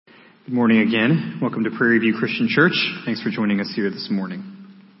Good morning again. Welcome to Prairie View Christian Church. Thanks for joining us here this morning.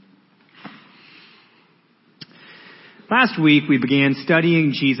 Last week we began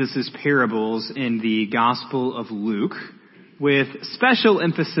studying Jesus' parables in the Gospel of Luke, with special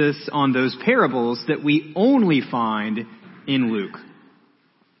emphasis on those parables that we only find in Luke.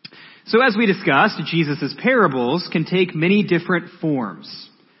 So as we discussed, Jesus' parables can take many different forms.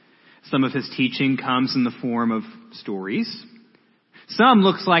 Some of his teaching comes in the form of stories. Some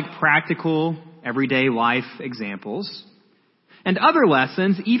looks like practical, everyday life examples. And other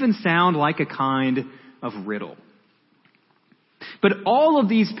lessons even sound like a kind of riddle. But all of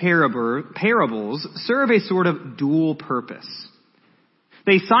these parables serve a sort of dual purpose.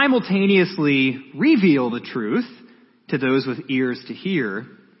 They simultaneously reveal the truth to those with ears to hear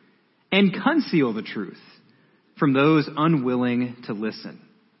and conceal the truth from those unwilling to listen.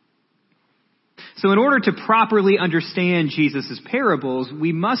 So in order to properly understand Jesus' parables,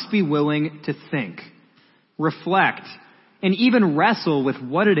 we must be willing to think, reflect, and even wrestle with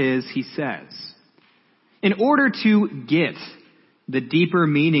what it is he says. In order to get the deeper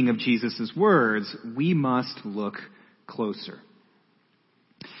meaning of Jesus' words, we must look closer.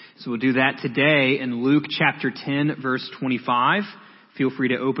 So we'll do that today in Luke chapter 10, verse 25. Feel free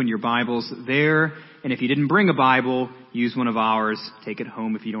to open your Bibles there. And if you didn't bring a Bible, use one of ours. Take it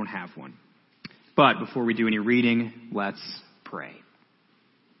home if you don't have one. But before we do any reading, let's pray.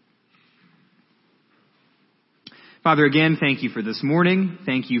 Father, again, thank you for this morning.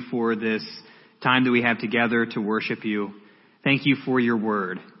 Thank you for this time that we have together to worship you. Thank you for your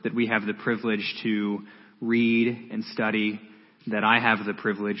word, that we have the privilege to read and study, that I have the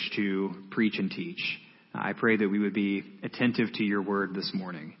privilege to preach and teach. I pray that we would be attentive to your word this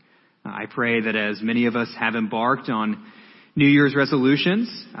morning. I pray that as many of us have embarked on New Year's resolutions,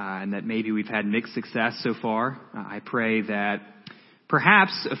 and that maybe we've had mixed success so far, I pray that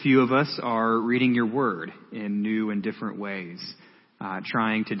perhaps a few of us are reading your word in new and different ways,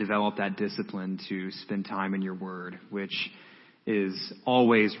 trying to develop that discipline to spend time in your word, which is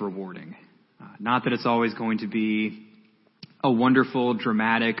always rewarding. Not that it's always going to be a wonderful,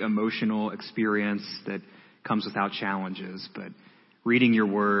 dramatic, emotional experience that comes without challenges, but reading your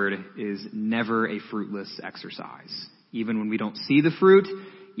word is never a fruitless exercise. Even when we don't see the fruit,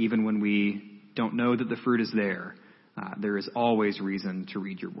 even when we don't know that the fruit is there is always reason to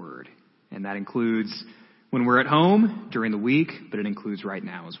read your word. And that includes when we're at home during the week, but it includes right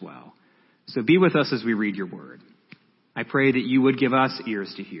now as well. So be with us as we read your word. I pray that you would give us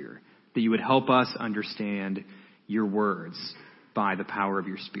ears to hear, that you would help us understand your words by the power of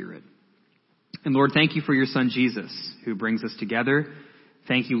your Spirit. And Lord, thank you for your Son Jesus, who brings us together.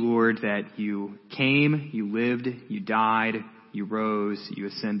 Thank you, Lord, that you came, you lived, you died, you rose, you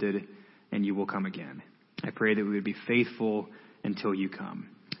ascended, and you will come again. I pray that we would be faithful until you come.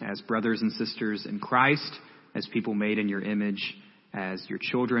 As brothers and sisters in Christ, as people made in your image, as your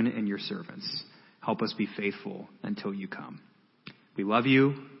children and your servants, help us be faithful until you come. We love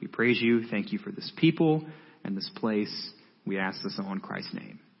you. We praise you. Thank you for this people and this place. We ask this all in Christ's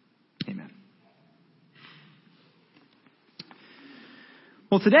name. Amen.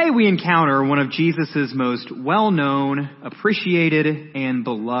 Well, today we encounter one of Jesus' most well-known, appreciated, and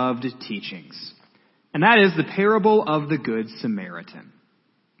beloved teachings. And that is the parable of the Good Samaritan.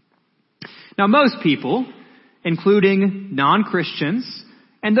 Now, most people, including non-Christians,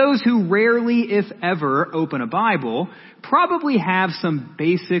 and those who rarely, if ever, open a Bible, probably have some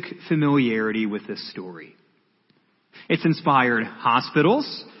basic familiarity with this story. It's inspired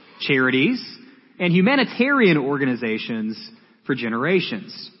hospitals, charities, and humanitarian organizations for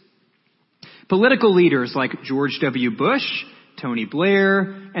generations. Political leaders like George W. Bush, Tony Blair,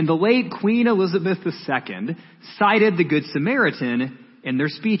 and the late Queen Elizabeth II cited the Good Samaritan in their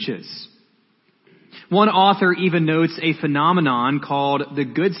speeches. One author even notes a phenomenon called the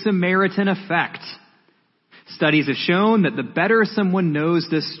Good Samaritan effect. Studies have shown that the better someone knows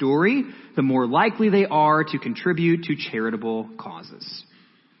this story, the more likely they are to contribute to charitable causes.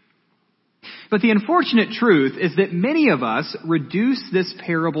 But the unfortunate truth is that many of us reduce this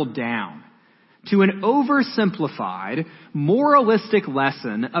parable down to an oversimplified, moralistic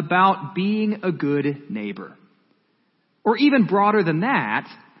lesson about being a good neighbor. Or even broader than that,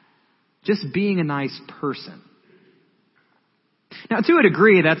 just being a nice person. Now, to a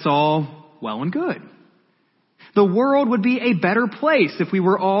degree, that's all well and good. The world would be a better place if we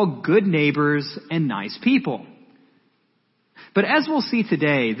were all good neighbors and nice people. But as we'll see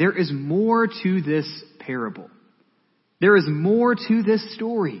today, there is more to this parable. There is more to this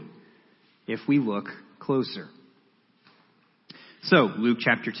story if we look closer. So, Luke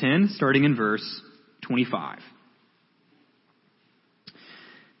chapter 10, starting in verse 25.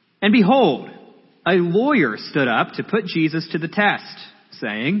 And behold, a lawyer stood up to put Jesus to the test,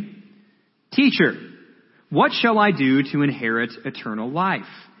 saying, "Teacher, what shall I do to inherit eternal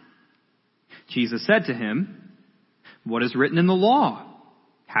life?" Jesus said to him, "What is written in the law?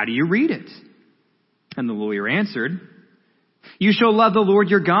 How do you read it?" And the lawyer answered, "You shall love the Lord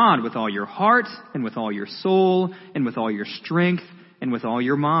your God with all your heart, and with all your soul, and with all your strength, and with all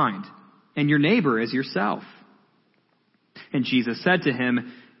your mind, and your neighbor as yourself." And Jesus said to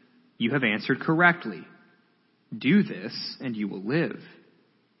him, "You have answered correctly. Do this, and you will live."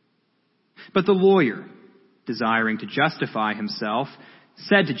 But the lawyer, desiring to justify himself,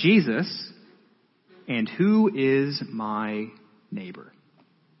 said to Jesus, "And who is my neighbor?"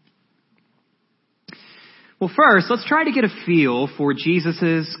 Well, first, let's try to get a feel for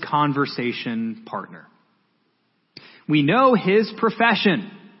Jesus' conversation partner. We know his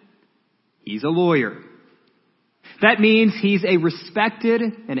profession. He's a lawyer. That means he's a respected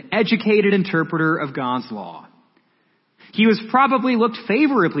and educated interpreter of God's law. He was probably looked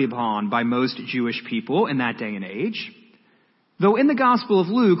favorably upon by most Jewish people in that day and age, though in the Gospel of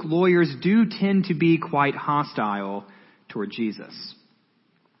Luke, lawyers do tend to be quite hostile toward Jesus.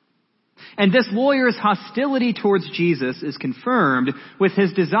 And this lawyer's hostility towards Jesus is confirmed with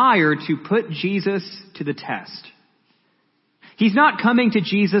his desire to put Jesus to the test. He's not coming to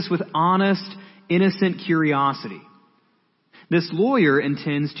Jesus with honest, innocent curiosity. This lawyer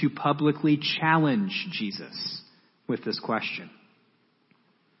intends to publicly challenge Jesus with this question.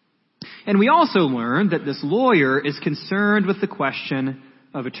 And we also learn that this lawyer is concerned with the question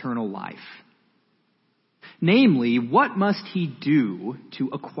of eternal life. Namely, what must he do to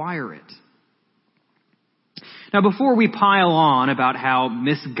acquire it? Now, before we pile on about how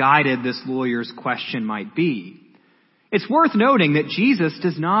misguided this lawyer's question might be, it's worth noting that Jesus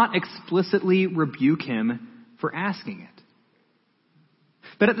does not explicitly rebuke him for asking it.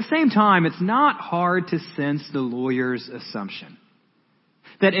 But at the same time, it's not hard to sense the lawyer's assumption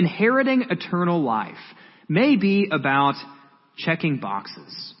that inheriting eternal life may be about checking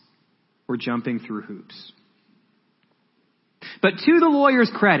boxes or jumping through hoops. But to the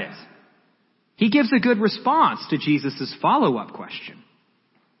lawyer's credit, he gives a good response to Jesus' follow-up question.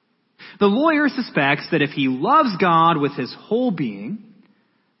 The lawyer suspects that if he loves God with his whole being,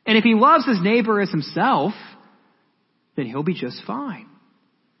 and if he loves his neighbor as himself, then he'll be just fine.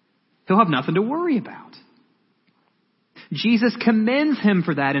 He'll have nothing to worry about. Jesus commends him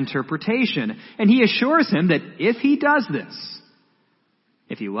for that interpretation, and he assures him that if he does this,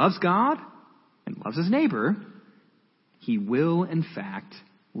 if he loves God and loves his neighbor, he will in fact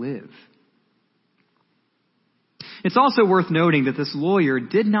live. It's also worth noting that this lawyer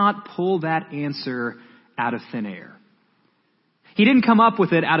did not pull that answer out of thin air. He didn't come up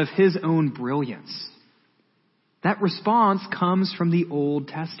with it out of his own brilliance. That response comes from the Old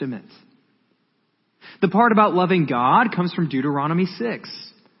Testament. The part about loving God comes from Deuteronomy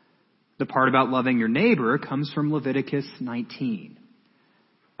 6. The part about loving your neighbor comes from Leviticus 19.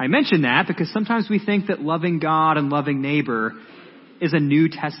 I mention that because sometimes we think that loving God and loving neighbor is a New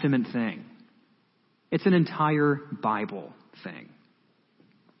Testament thing. It's an entire Bible thing.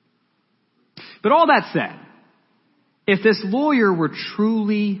 But all that said, if this lawyer were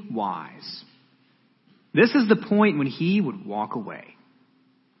truly wise, this is the point when he would walk away.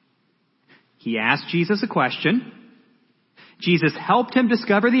 He asked Jesus a question. Jesus helped him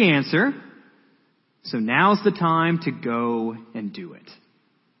discover the answer. So now's the time to go and do it.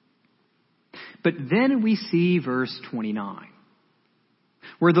 But then we see verse 29,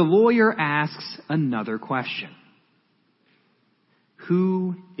 where the lawyer asks another question.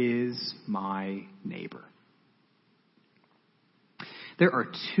 Who is my neighbor? There are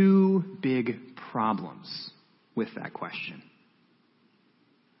two big problems with that question.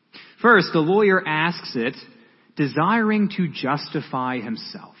 First, the lawyer asks it, desiring to justify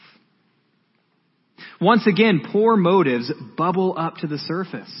himself. Once again, poor motives bubble up to the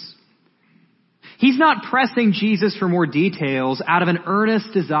surface. He's not pressing Jesus for more details out of an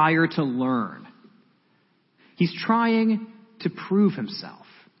earnest desire to learn. He's trying to prove himself.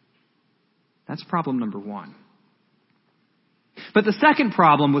 That's problem number one. But the second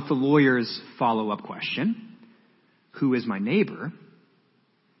problem with the lawyer's follow-up question, who is my neighbor,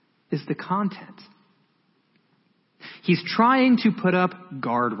 is the content. He's trying to put up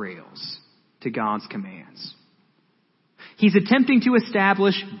guardrails to God's commands. He's attempting to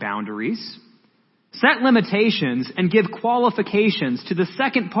establish boundaries, set limitations, and give qualifications to the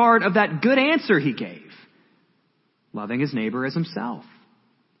second part of that good answer he gave, loving his neighbor as himself.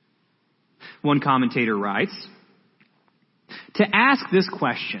 One commentator writes, to ask this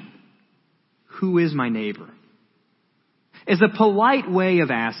question, who is my neighbor, is a polite way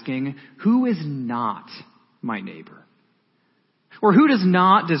of asking, who is not my neighbor? Or who does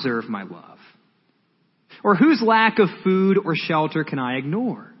not deserve my love? Or whose lack of food or shelter can I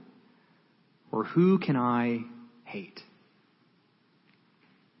ignore? Or who can I hate?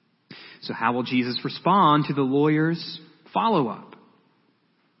 So how will Jesus respond to the lawyer's follow-up?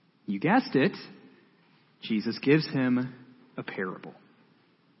 You guessed it. Jesus gives him a parable.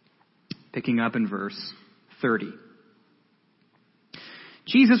 Picking up in verse 30.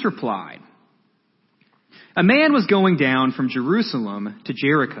 Jesus replied, "A man was going down from Jerusalem to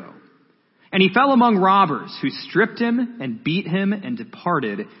Jericho, and he fell among robbers who stripped him and beat him and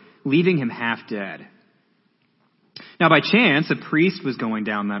departed, leaving him half dead. Now by chance a priest was going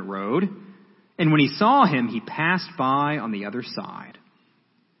down that road, and when he saw him, he passed by on the other side.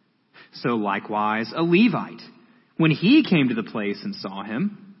 So likewise a Levite, when he came to the place and saw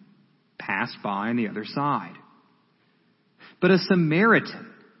him, passed by on the other side. But a Samaritan,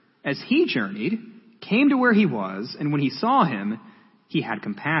 as he journeyed, came to where he was, and when he saw him, he had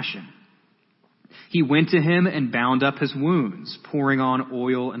compassion. He went to him and bound up his wounds, pouring on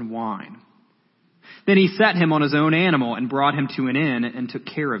oil and wine. Then he set him on his own animal and brought him to an inn and took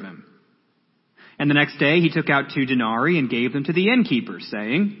care of him. And the next day he took out 2 denarii and gave them to the innkeeper,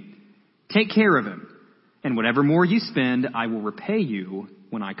 saying, 'Take care of him, and whatever more you spend, I will repay you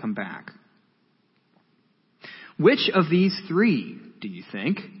when I come back.' Which of these 3, do you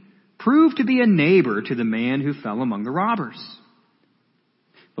think, proved to be a neighbor to the man who fell among the robbers?"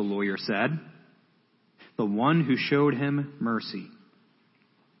 The lawyer said, "The one who showed him mercy."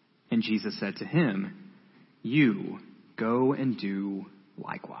 And Jesus said to him, "You go and do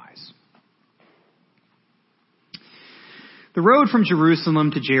likewise." The road from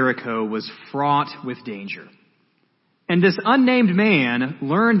Jerusalem to Jericho was fraught with danger. And this unnamed man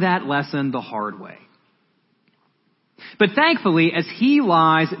learned that lesson the hard way. But thankfully, as he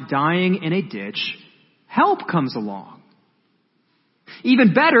lies dying in a ditch, help comes along.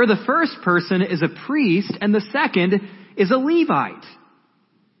 Even better, the first person is a priest and the second is a Levite.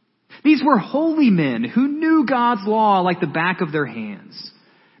 These were holy men who knew God's law like the back of their hands.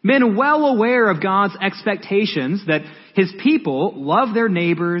 Men well aware of God's expectations that his people love their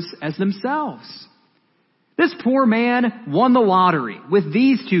neighbors as themselves. This poor man won the lottery with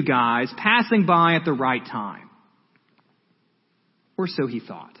these 2 guys passing by at the right time. Or so he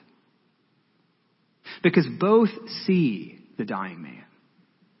thought. Because both see the dying man,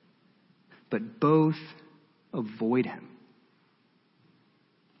 but both avoid him.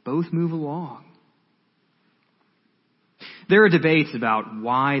 Both move along. There are debates about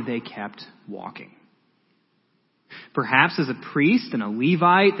why they kept walking. Perhaps as a priest and a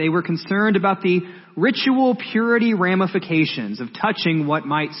Levite, they were concerned about the ritual purity ramifications of touching what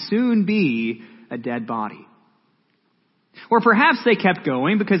might soon be a dead body. Or perhaps they kept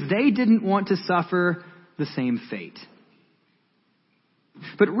going because they didn't want to suffer the same fate.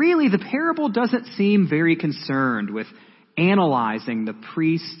 But really, the parable doesn't seem very concerned with analyzing the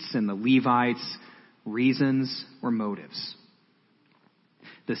priests and the Levites' reasons or motives.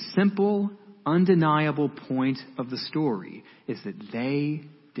 The simple, undeniable point of the story is that they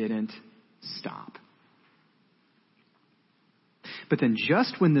didn't stop. But then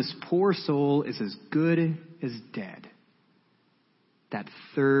just when this poor soul is as good as dead, that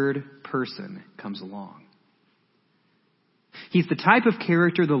third person comes along. He's the type of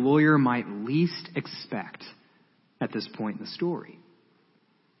character the lawyer might least expect at this point in the story,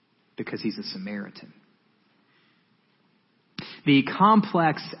 because he's a Samaritan. The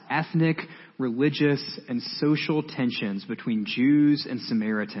complex ethnic, religious, and social tensions between Jews and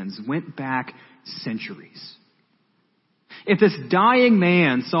Samaritans went back centuries. If this dying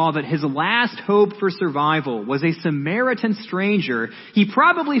man saw that his last hope for survival was a Samaritan stranger, he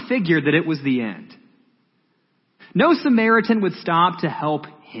probably figured that it was the end. No Samaritan would stop to help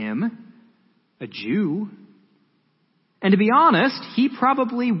him, a Jew. And to be honest, he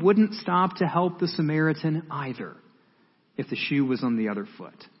probably wouldn't stop to help the Samaritan either, if the shoe was on the other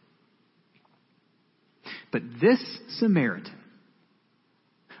foot. But this Samaritan,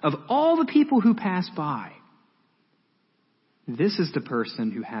 of all the people who pass by, this is the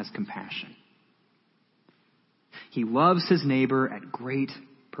person who has compassion. He loves his neighbor at great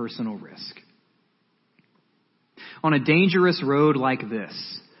personal risk. On a dangerous road like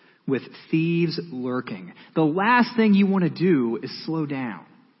this, with thieves lurking, the last thing you want to do is slow down.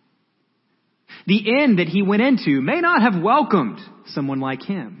 The inn that he went into may not have welcomed someone like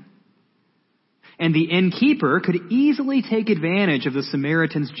him. And the innkeeper could easily take advantage of the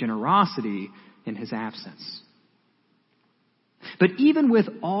Samaritan's generosity in his absence. But even with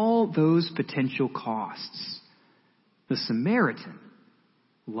all those potential costs, the Samaritan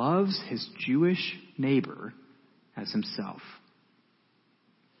loves his Jewish neighbor as himself.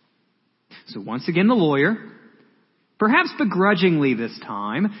 So once again, the lawyer, perhaps begrudgingly this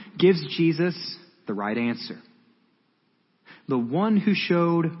time, gives Jesus the right answer. The one who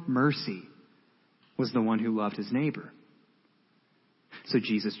showed mercy was the one who loved his neighbor. So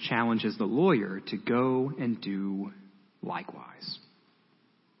Jesus challenges the lawyer to go and do likewise.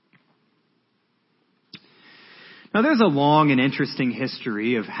 Now, there's a long and interesting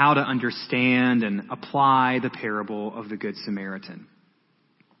history of how to understand and apply the parable of the Good Samaritan.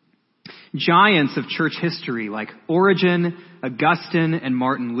 Giants of church history like Origen, Augustine, and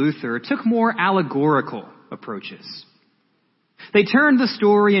Martin Luther took more allegorical approaches. They turned the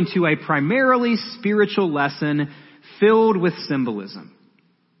story into a primarily spiritual lesson filled with symbolism,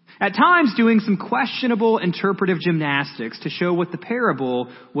 at times doing some questionable interpretive gymnastics to show what the parable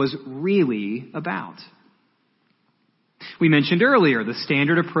was really about. We mentioned earlier the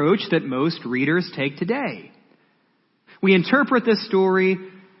standard approach that most readers take today. We interpret this story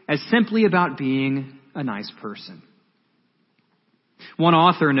as simply about being a nice person. One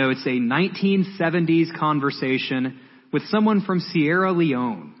author notes a 1970s conversation with someone from Sierra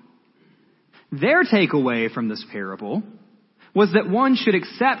Leone. Their takeaway from this parable was that one should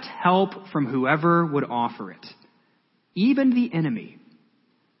accept help from whoever would offer it, even the enemy.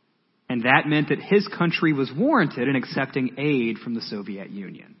 And that meant that his country was warranted in accepting aid from the Soviet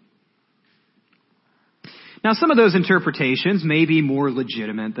Union. Now, some of those interpretations may be more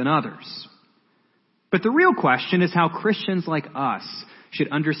legitimate than others. But the real question is how Christians like us should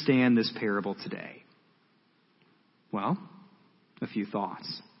understand this parable today. Well, a few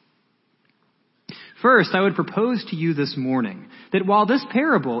thoughts. First, I would propose to you this morning that while this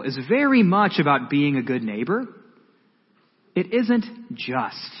parable is very much about being a good neighbor, it isn't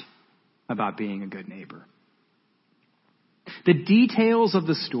just about being a good neighbor. The details of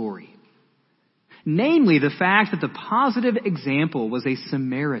the story, namely the fact that the positive example was a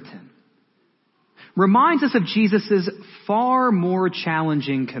Samaritan, reminds us of Jesus' far more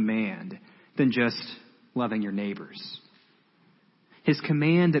challenging command than just loving your neighbors. His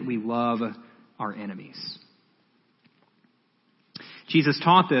command that we love our enemies. Jesus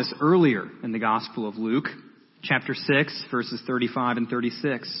taught this earlier in the Gospel of Luke, chapter 6, verses 35 and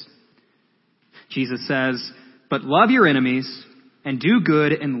 36. Jesus says, "But love your enemies and do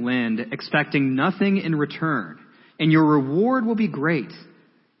good and lend, expecting nothing in return, and your reward will be great,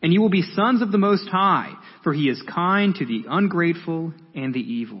 and you will be sons of the Most High, for he is kind to the ungrateful and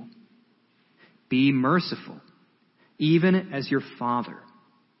the evil. Be merciful, even as your Father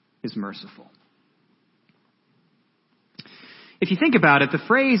is merciful." If you think about it, the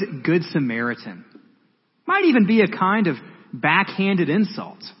phrase Good Samaritan might even be a kind of backhanded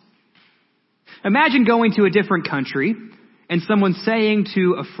insult. Imagine going to a different country and someone saying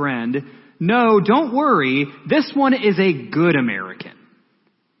to a friend, "No, don't worry, this one is a good American."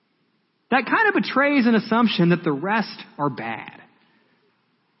 That kind of betrays an assumption that the rest are bad,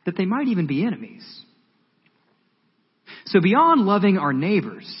 that they might even be enemies. So beyond loving our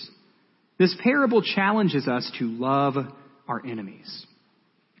neighbors, this parable challenges us to love our enemies.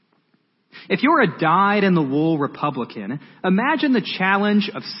 If you're a dyed-in-the-wool Republican, imagine the challenge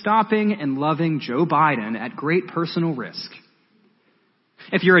of stopping and loving Joe Biden at great personal risk.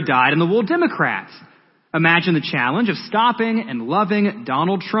 If you're a dyed-in-the-wool Democrat, imagine the challenge of stopping and loving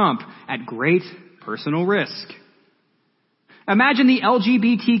Donald Trump at great personal risk. Imagine the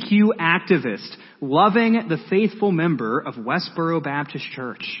LGBTQ activist loving the faithful member of Westboro Baptist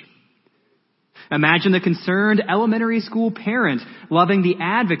Church. Imagine the concerned elementary school parent loving the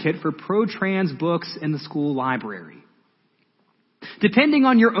advocate for pro-trans books in the school library. Depending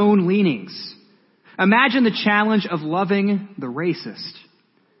on your own leanings, imagine the challenge of loving the racist,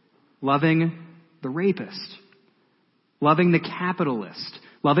 loving the rapist, loving the capitalist,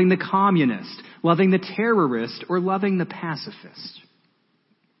 loving the communist, loving the terrorist, or loving the pacifist.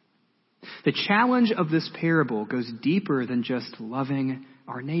 The challenge of this parable goes deeper than just loving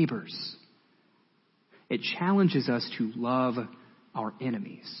our neighbors. It challenges us to love our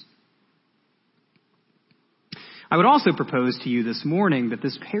enemies. I would also propose to you this morning that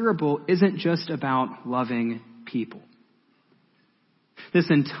this parable isn't just about loving people. This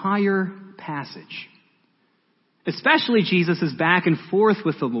entire passage, especially Jesus' back and forth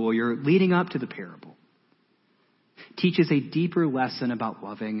with the lawyer leading up to the parable, teaches a deeper lesson about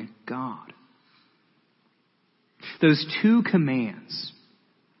loving God. Those two commands,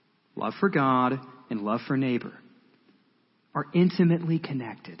 love for God and love for neighbor, are intimately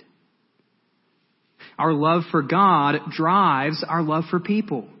connected. Our love for God drives our love for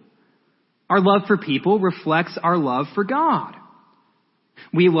people. Our love for people reflects our love for God.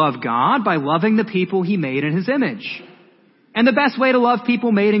 We love God by loving the people he made in his image. And the best way to love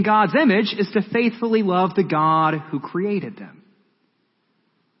people made in God's image is to faithfully love the God who created them.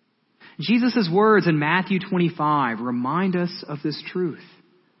 Jesus' words in Matthew 25 remind us of this truth.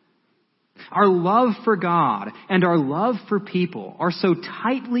 Our love for God and our love for people are so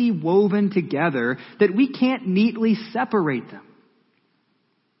tightly woven together that we can't neatly separate them.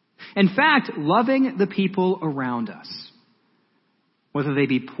 In fact, loving the people around us, whether they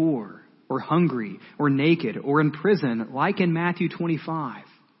be poor or hungry or naked or in prison, like in Matthew 25,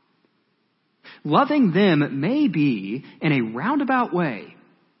 loving them may be, in a roundabout way,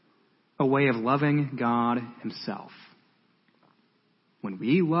 a way of loving God himself. When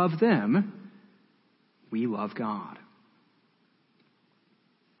we love them, we love God.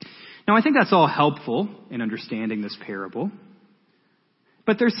 Now, I think that's all helpful in understanding this parable.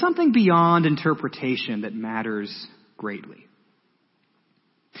 But there's something beyond interpretation that matters greatly.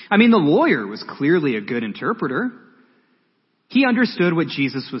 I mean, the lawyer was clearly a good interpreter. He understood what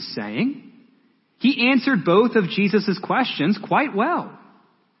Jesus was saying. He answered both of Jesus' questions quite well.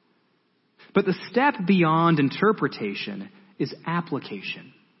 But the step beyond interpretation is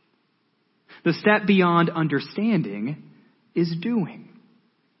application. The step beyond understanding is doing.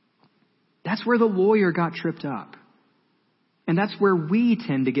 That's where the lawyer got tripped up. And that's where we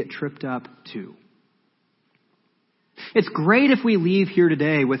tend to get tripped up too. It's great if we leave here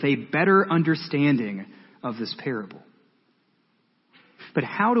today with a better understanding of this parable. But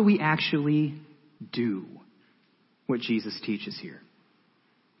how do we actually do what Jesus teaches here?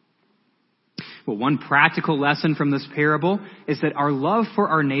 Well, one practical lesson from this parable is that our love for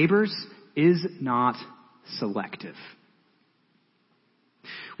our neighbors is not selective.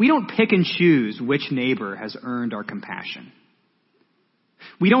 We don't pick and choose which neighbor has earned our compassion.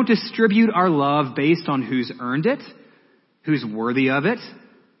 We don't distribute our love based on who's earned it, who's worthy of it,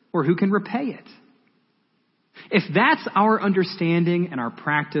 or who can repay it. If that's our understanding and our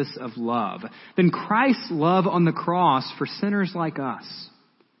practice of love, then Christ's love on the cross for sinners like us,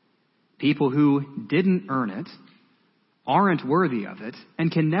 people who didn't earn it, aren't worthy of it,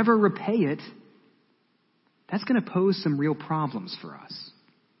 and can never repay it, that's going to pose some real problems for us.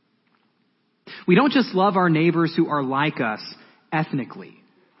 We don't just love our neighbors who are like us ethnically,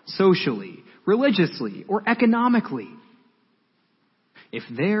 socially, religiously, or economically. If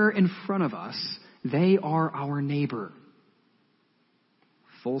they're in front of us, they are our neighbor.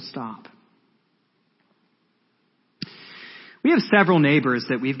 Full stop. We have several neighbors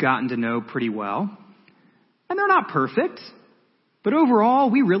that we've gotten to know pretty well. And they're not perfect, but overall,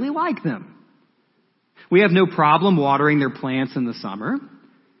 we really like them. We have no problem watering their plants in the summer.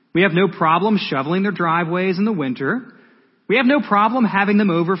 We have no problem shoveling their driveways in the winter. We have no problem having them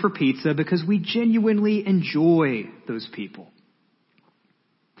over for pizza because we genuinely enjoy those people.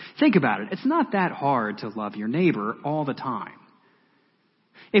 Think about it. It's not that hard to love your neighbor all the time.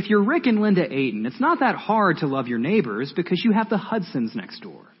 If you're Rick and Linda Ayton, it's not that hard to love your neighbors because you have the Hudsons next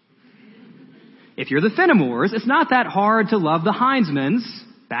door. If you're the Fenimores, it's not that hard to love the Heinzmans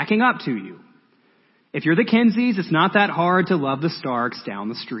backing up to you. If you're the Kinseys, it's not that hard to love the Starks down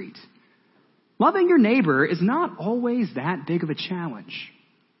the street. Loving your neighbor is not always that big of a challenge.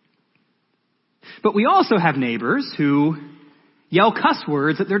 But we also have neighbors who yell cuss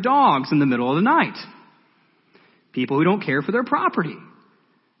words at their dogs in the middle of the night. People who don't care for their property.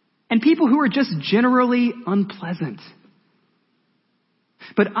 And people who are just generally unpleasant.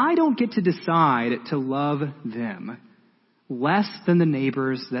 But I don't get to decide to love them less than the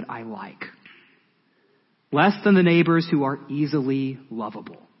neighbors that I like. Less than the neighbors who are easily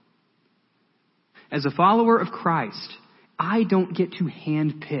lovable. As a follower of Christ, I don't get to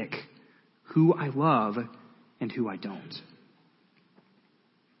handpick who I love and who I don't.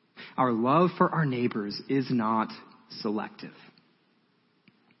 Our love for our neighbors is not selective.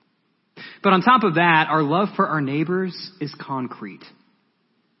 But on top of that, our love for our neighbors is concrete.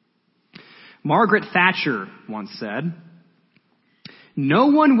 Margaret Thatcher once said, "No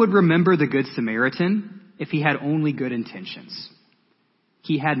one would remember the Good Samaritan if he had only good intentions.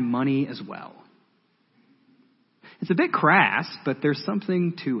 He had money as well." It's a bit crass, but there's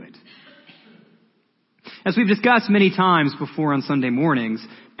something to it. As we've discussed many times before on Sunday mornings,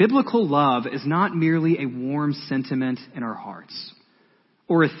 biblical love is not merely a warm sentiment in our hearts,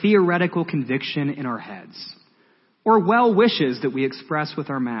 or a theoretical conviction in our heads, or well wishes that we express with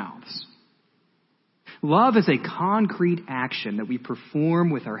our mouths. Love is a concrete action that we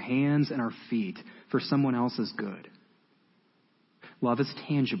perform with our hands and our feet for someone else's good. Love is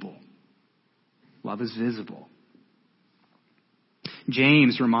tangible. Love is visible.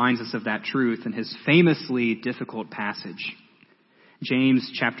 James reminds us of that truth in his famously difficult passage.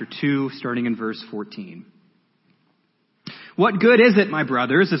 James chapter 2, starting in verse 14. What good is it, my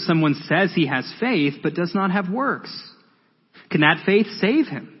brothers, if someone says he has faith but does not have works? Can that faith save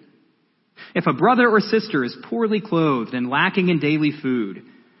him? If a brother or sister is poorly clothed and lacking in daily food,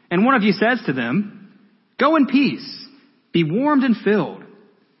 and one of you says to them, "Go in peace, be warmed and filled,"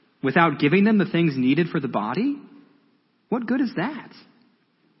 without giving them the things needed for the body, what good is that?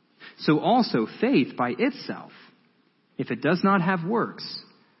 So also faith by itself, if it does not have works,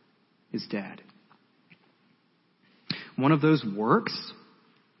 is dead. One of those works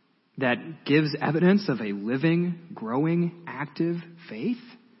that gives evidence of a living, growing, active faith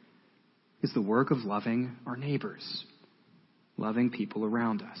is the work of loving our neighbors, loving people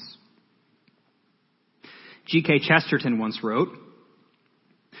around us. G.K. Chesterton once wrote,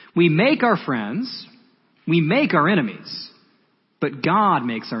 "We make our friends, we make our enemies, but God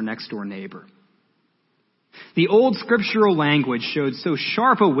makes our next door neighbor." The old scriptural language showed so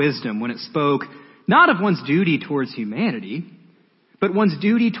sharp a wisdom when it spoke not of one's duty towards humanity, but one's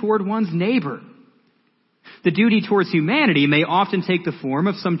duty toward one's neighbor. The duty towards humanity may often take the form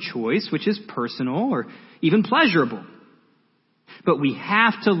of some choice which is personal or even pleasurable. But we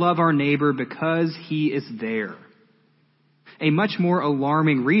have to love our neighbor because he is there. A much more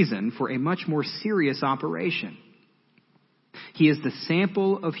alarming reason for a much more serious operation. He is the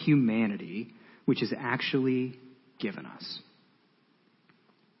sample of humanity which is actually given us.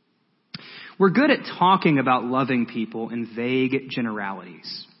 We're good at talking about loving people in vague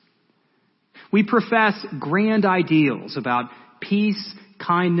generalities. We profess grand ideals about peace,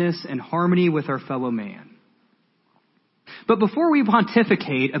 kindness, and harmony with our fellow man. But before we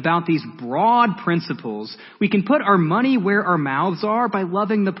pontificate about these broad principles, we can put our money where our mouths are by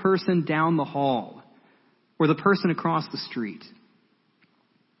loving the person down the hall or the person across the street.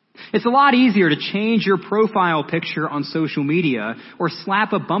 It's a lot easier to change your profile picture on social media or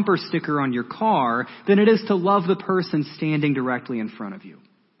slap a bumper sticker on your car than it is to love the person standing directly in front of you.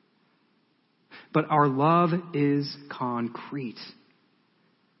 But our love is concrete.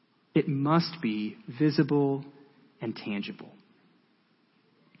 It must be visible and tangible.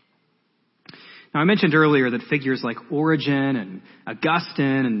 Now, I mentioned earlier that figures like Origen and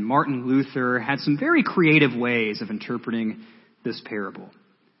Augustine and Martin Luther had some very creative ways of interpreting this parable.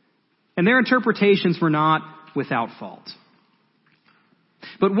 And their interpretations were not without fault.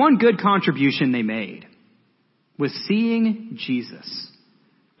 But one good contribution they made was seeing Jesus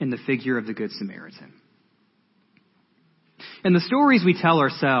in the figure of the Good Samaritan. In the stories we tell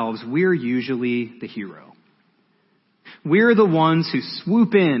ourselves, we're usually the hero. We're the ones who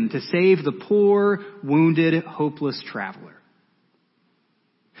swoop in to save the poor, wounded, hopeless traveler.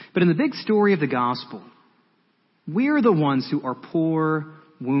 But in the big story of the gospel, we're the ones who are poor,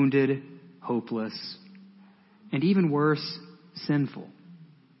 wounded, hopeless, and even worse, sinful.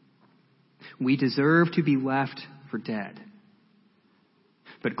 We deserve to be left for dead.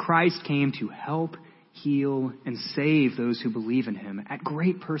 But Christ came to help, heal, and save those who believe in him at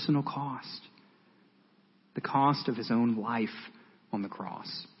great personal cost. The cost of his own life on the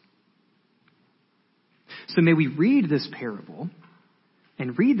cross. So may we read this parable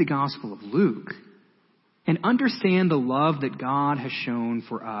and read the Gospel of Luke and understand the love that God has shown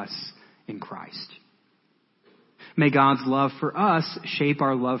for us in Christ. May God's love for us shape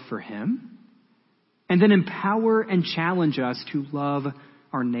our love for him and then empower and challenge us to love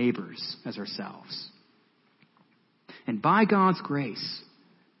our neighbors as ourselves. And by God's grace,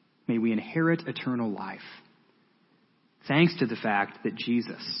 may we inherit eternal life, thanks to the fact that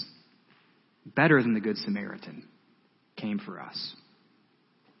Jesus, better than the Good Samaritan, came for us.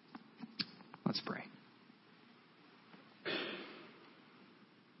 Let's pray.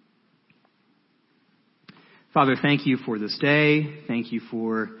 Father, thank you for this day. Thank you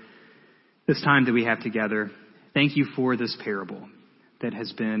for this time that we have together. Thank you for this parable that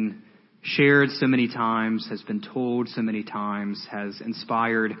has been shared so many times, has been told so many times, has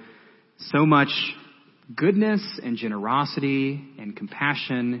inspired so much goodness and generosity and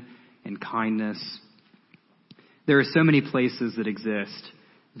compassion and kindness. There are so many places that exist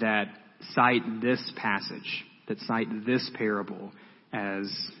that cite this passage, that cite this parable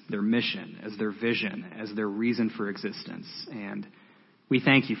as their mission, as their vision, as their reason for existence. And we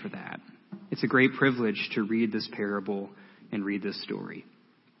thank you for that. It's a great privilege to read this parable and read this story.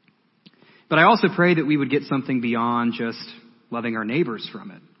 But I also pray that we would get something beyond just loving our neighbors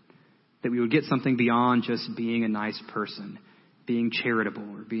from it. That we would get something beyond just being a nice person, being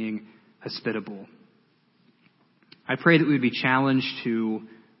charitable, or being hospitable. I pray that we would be challenged to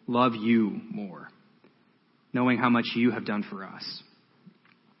love you more, knowing how much you have done for us.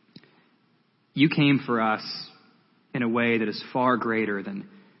 You came for us in a way that is far greater than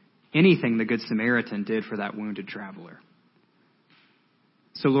anything the Good Samaritan did for that wounded traveler.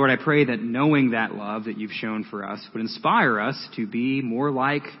 So, Lord, I pray that knowing that love that you've shown for us would inspire us to be more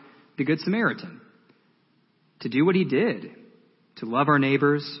like the Good Samaritan, to do what he did, to love our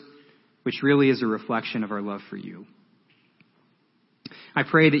neighbors, which really is a reflection of our love for you. I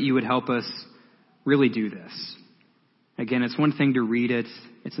pray that you would help us really do this. Again, it's one thing to read it.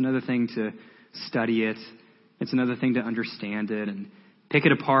 It's another thing to study it. It's another thing to understand it and pick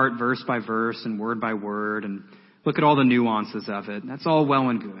it apart verse by verse and word by word and look at all the nuances of it. That's all well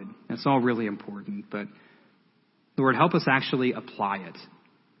and good. That's all really important. But, Lord, help us actually apply it.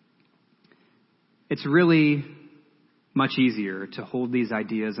 It's really much easier to hold these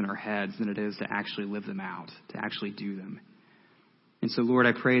ideas in our heads than it is to actually live them out, to actually do them. And so, Lord,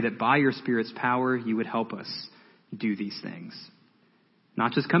 I pray that by your Spirit's power, you would help us do these things.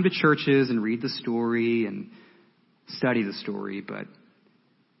 Not just come to churches and read the story and study the story, but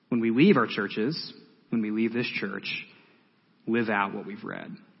when we leave our churches, when we leave this church, live out what we've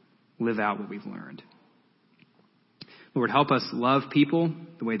read. Live out what we've learned. Lord, help us love people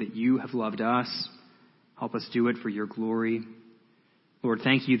the way that you have loved us. Help us do it for your glory. Lord,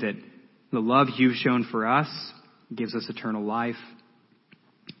 thank you that the love you've shown for us gives us eternal life.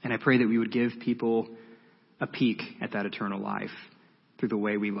 And I pray that we would give people a peek at that eternal life through the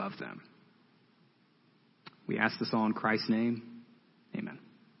way we love them. We ask this all in Christ's name. Amen.